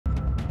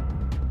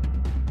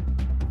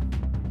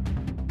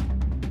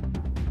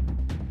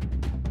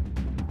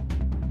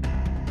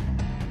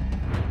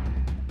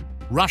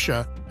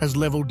Russia has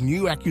leveled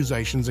new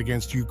accusations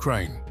against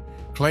Ukraine,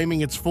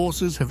 claiming its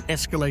forces have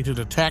escalated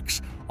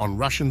attacks on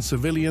Russian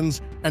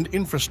civilians and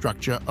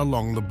infrastructure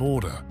along the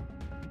border.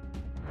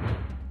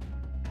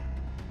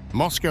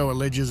 Moscow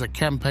alleges a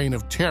campaign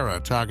of terror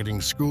targeting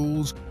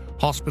schools,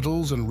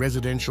 hospitals and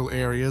residential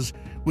areas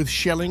with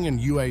shelling and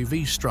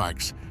UAV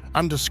strikes,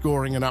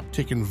 underscoring an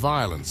uptick in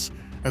violence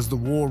as the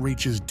war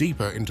reaches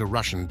deeper into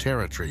Russian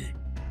territory.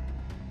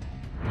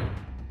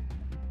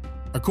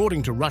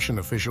 According to Russian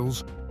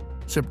officials,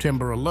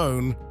 September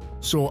alone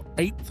saw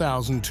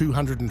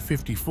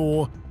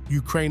 8,254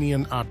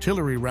 Ukrainian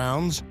artillery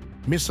rounds,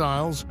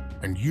 missiles,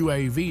 and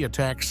UAV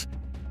attacks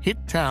hit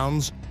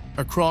towns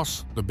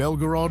across the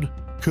Belgorod,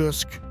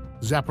 Kursk,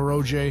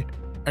 Zaporizhzhia,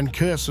 and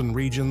Kherson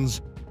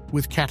regions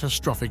with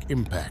catastrophic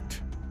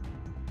impact.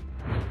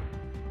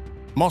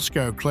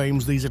 Moscow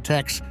claims these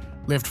attacks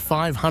left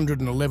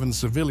 511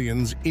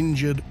 civilians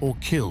injured or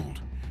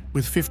killed,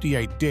 with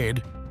 58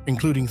 dead,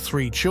 including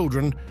 3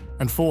 children,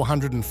 and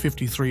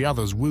 453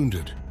 others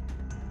wounded.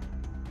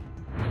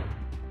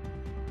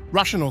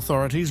 Russian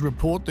authorities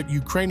report that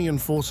Ukrainian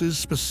forces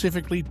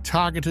specifically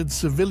targeted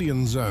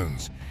civilian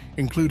zones,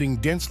 including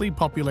densely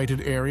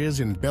populated areas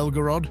in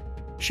Belgorod,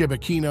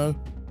 Shebekino,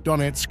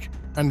 Donetsk,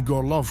 and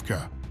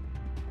Gorlovka.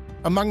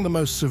 Among the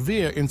most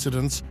severe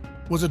incidents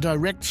was a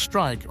direct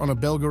strike on a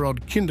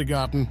Belgorod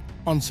kindergarten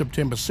on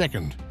September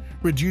 2nd,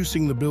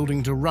 reducing the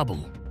building to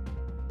rubble.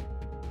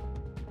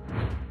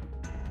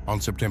 On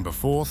September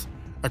 4th,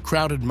 a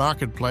crowded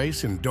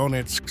marketplace in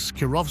Donetsk's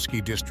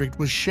Kirovsky district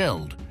was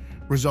shelled,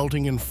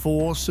 resulting in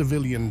 4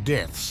 civilian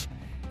deaths,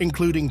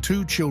 including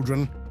 2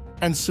 children,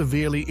 and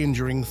severely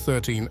injuring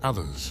 13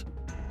 others.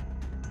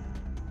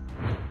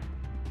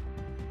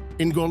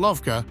 In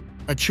Gorlovka,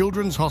 a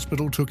children's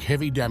hospital took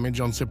heavy damage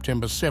on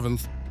September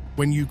 7th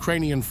when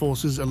Ukrainian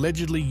forces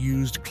allegedly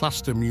used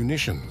cluster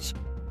munitions,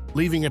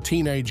 leaving a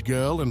teenage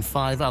girl and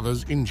 5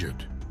 others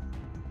injured.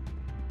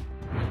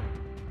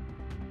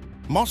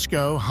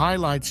 Moscow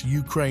highlights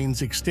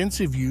Ukraine's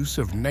extensive use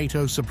of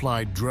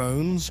NATO-supplied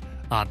drones,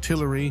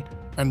 artillery,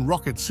 and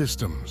rocket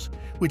systems,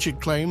 which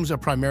it claims are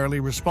primarily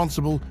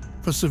responsible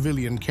for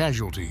civilian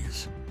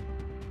casualties.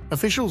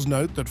 Officials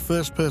note that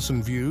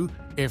first-person view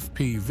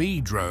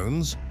 (FPV)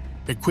 drones,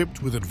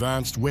 equipped with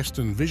advanced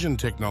Western vision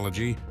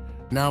technology,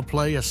 now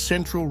play a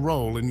central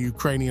role in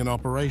Ukrainian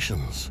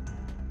operations.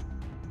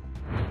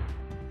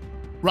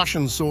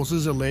 Russian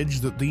sources allege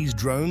that these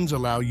drones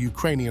allow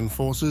Ukrainian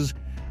forces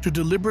to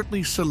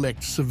deliberately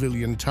select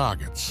civilian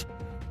targets,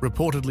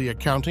 reportedly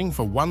accounting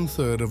for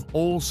 1/3 of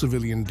all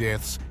civilian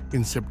deaths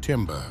in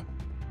September.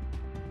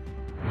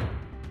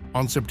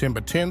 On September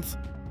 10th,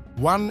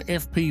 one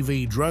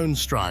FPV drone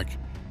strike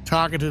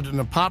targeted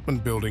an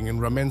apartment building in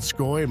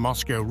Ramenskoye,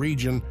 Moscow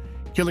region,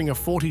 killing a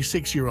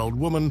 46-year-old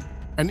woman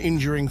and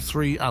injuring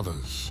 3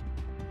 others.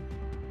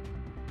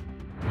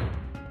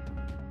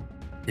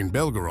 In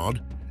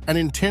Belgorod, an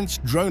intense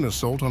drone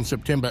assault on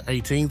September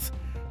 18th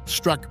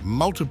struck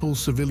multiple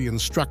civilian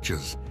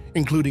structures,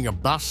 including a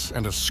bus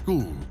and a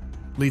school,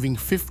 leaving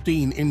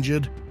 15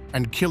 injured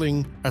and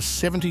killing a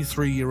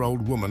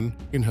 73-year-old woman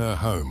in her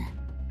home.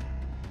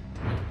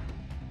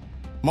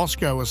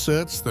 Moscow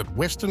asserts that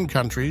Western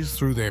countries,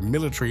 through their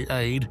military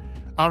aid,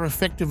 are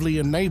effectively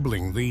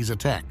enabling these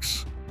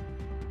attacks.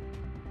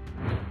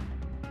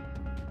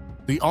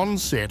 The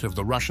onset of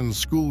the Russian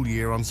school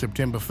year on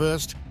September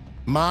 1st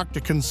marked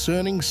a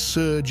concerning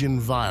surge in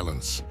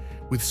violence,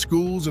 with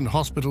schools and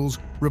hospitals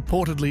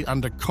reportedly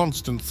under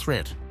constant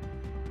threat.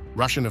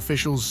 Russian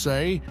officials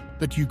say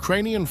that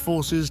Ukrainian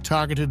forces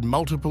targeted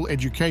multiple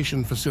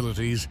education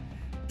facilities,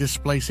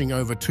 displacing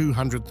over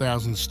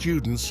 200,000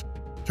 students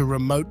to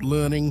remote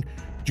learning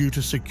due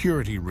to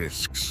security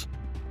risks.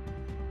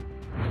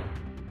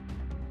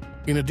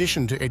 In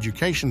addition to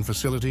education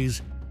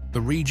facilities,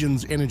 the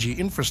region's energy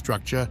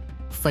infrastructure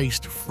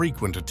faced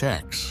frequent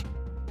attacks.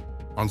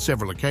 On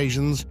several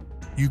occasions,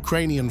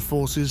 Ukrainian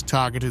forces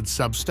targeted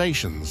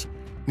substations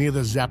near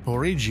the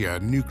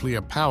Zaporizhzhia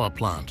nuclear power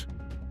plant,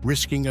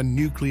 risking a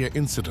nuclear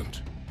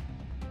incident.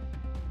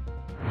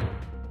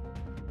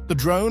 The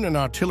drone and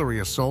artillery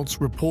assaults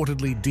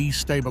reportedly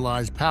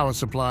destabilized power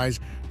supplies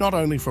not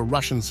only for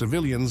Russian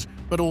civilians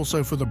but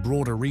also for the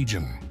broader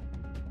region.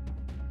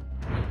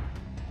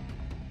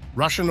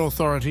 Russian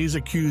authorities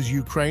accuse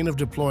Ukraine of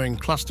deploying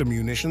cluster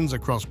munitions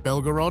across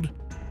Belgorod,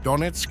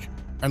 Donetsk,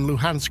 and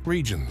Luhansk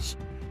regions,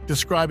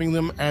 describing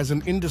them as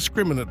an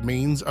indiscriminate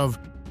means of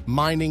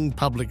mining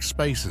public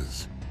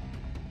spaces.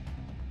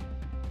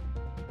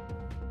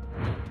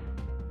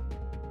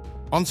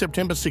 On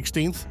September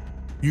 16th,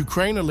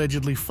 Ukraine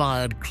allegedly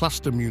fired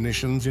cluster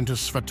munitions into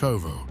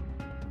Svatovo,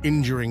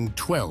 injuring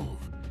 12,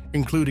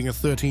 including a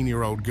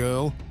 13-year-old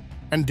girl,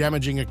 and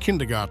damaging a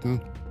kindergarten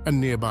and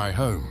nearby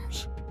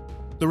homes.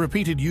 The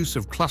repeated use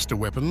of cluster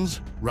weapons,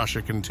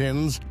 Russia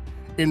contends,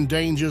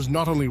 endangers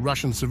not only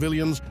Russian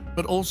civilians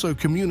but also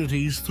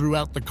communities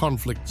throughout the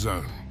conflict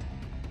zone.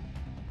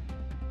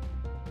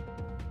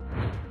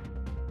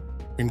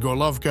 In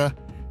Gorlovka,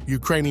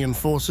 Ukrainian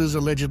forces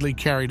allegedly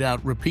carried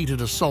out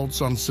repeated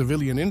assaults on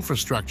civilian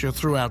infrastructure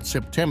throughout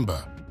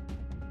September.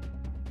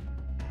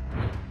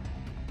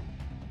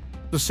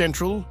 The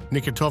central,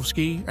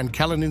 Nikitovsky, and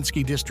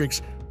Kalininsky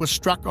districts were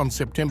struck on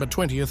September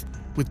 20th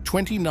with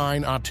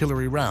 29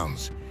 artillery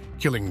rounds,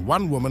 killing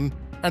 1 woman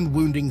and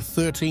wounding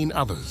 13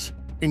 others,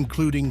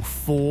 including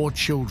 4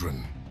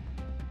 children.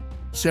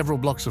 Several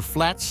blocks of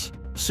flats,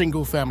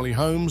 single-family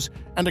homes,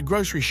 and a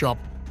grocery shop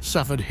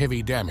suffered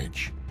heavy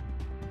damage.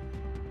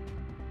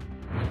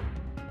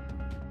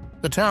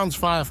 The town's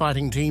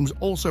firefighting teams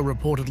also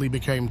reportedly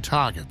became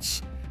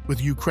targets,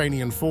 with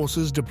Ukrainian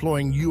forces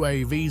deploying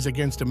UAVs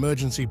against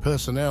emergency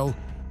personnel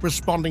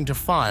responding to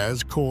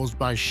fires caused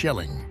by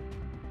shelling.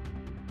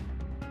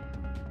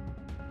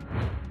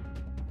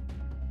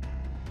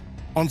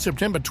 On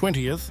September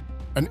 20th,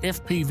 an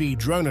FPV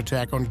drone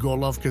attack on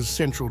Gorlovka's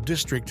central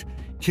district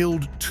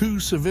killed 2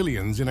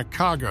 civilians in a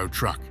cargo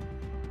truck,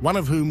 one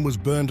of whom was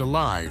burned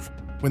alive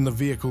when the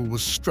vehicle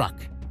was struck.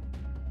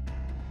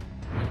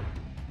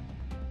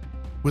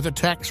 With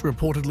attacks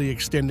reportedly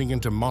extending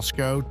into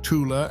Moscow,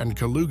 Tula, and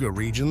Kaluga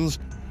regions,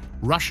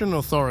 Russian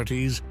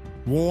authorities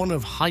warn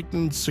of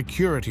heightened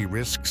security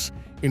risks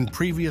in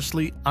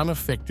previously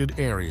unaffected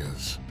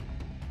areas.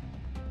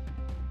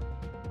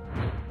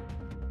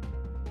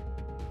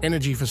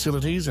 Energy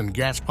facilities and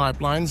gas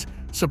pipelines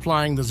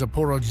supplying the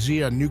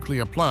Zaporozhzhia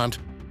nuclear plant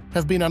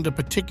have been under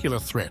particular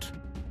threat,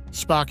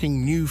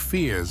 sparking new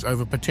fears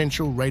over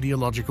potential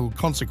radiological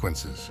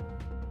consequences.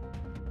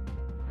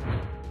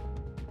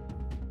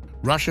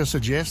 Russia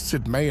suggests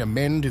it may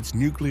amend its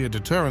nuclear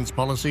deterrence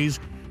policies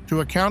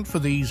to account for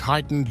these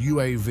heightened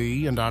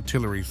UAV and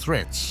artillery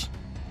threats.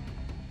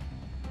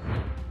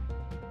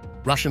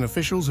 Russian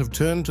officials have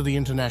turned to the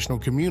international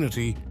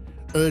community,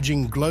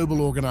 urging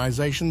global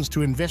organizations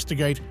to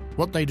investigate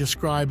what they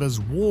describe as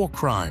war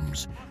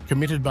crimes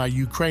committed by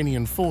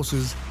Ukrainian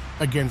forces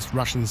against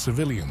Russian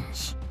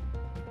civilians.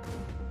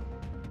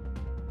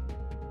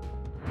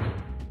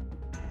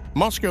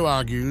 Moscow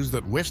argues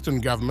that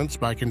Western governments,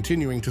 by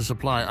continuing to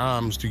supply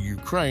arms to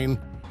Ukraine,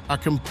 are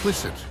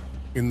complicit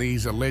in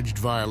these alleged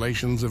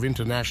violations of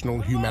international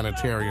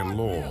humanitarian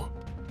law.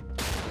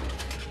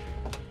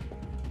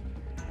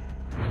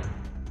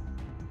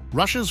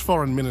 Russia's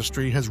foreign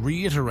ministry has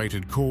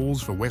reiterated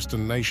calls for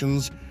Western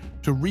nations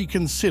to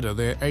reconsider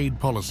their aid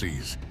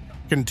policies,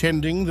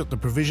 contending that the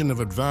provision of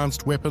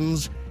advanced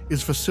weapons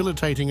is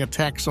facilitating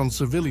attacks on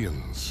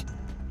civilians.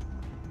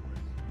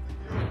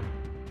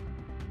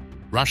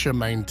 Russia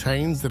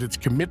maintains that its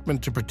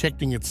commitment to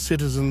protecting its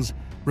citizens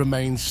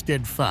remains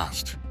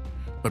steadfast,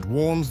 but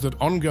warns that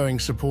ongoing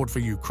support for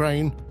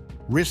Ukraine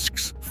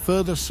risks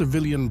further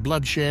civilian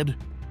bloodshed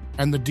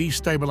and the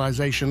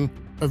destabilization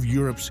of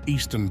Europe's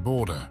eastern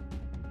border.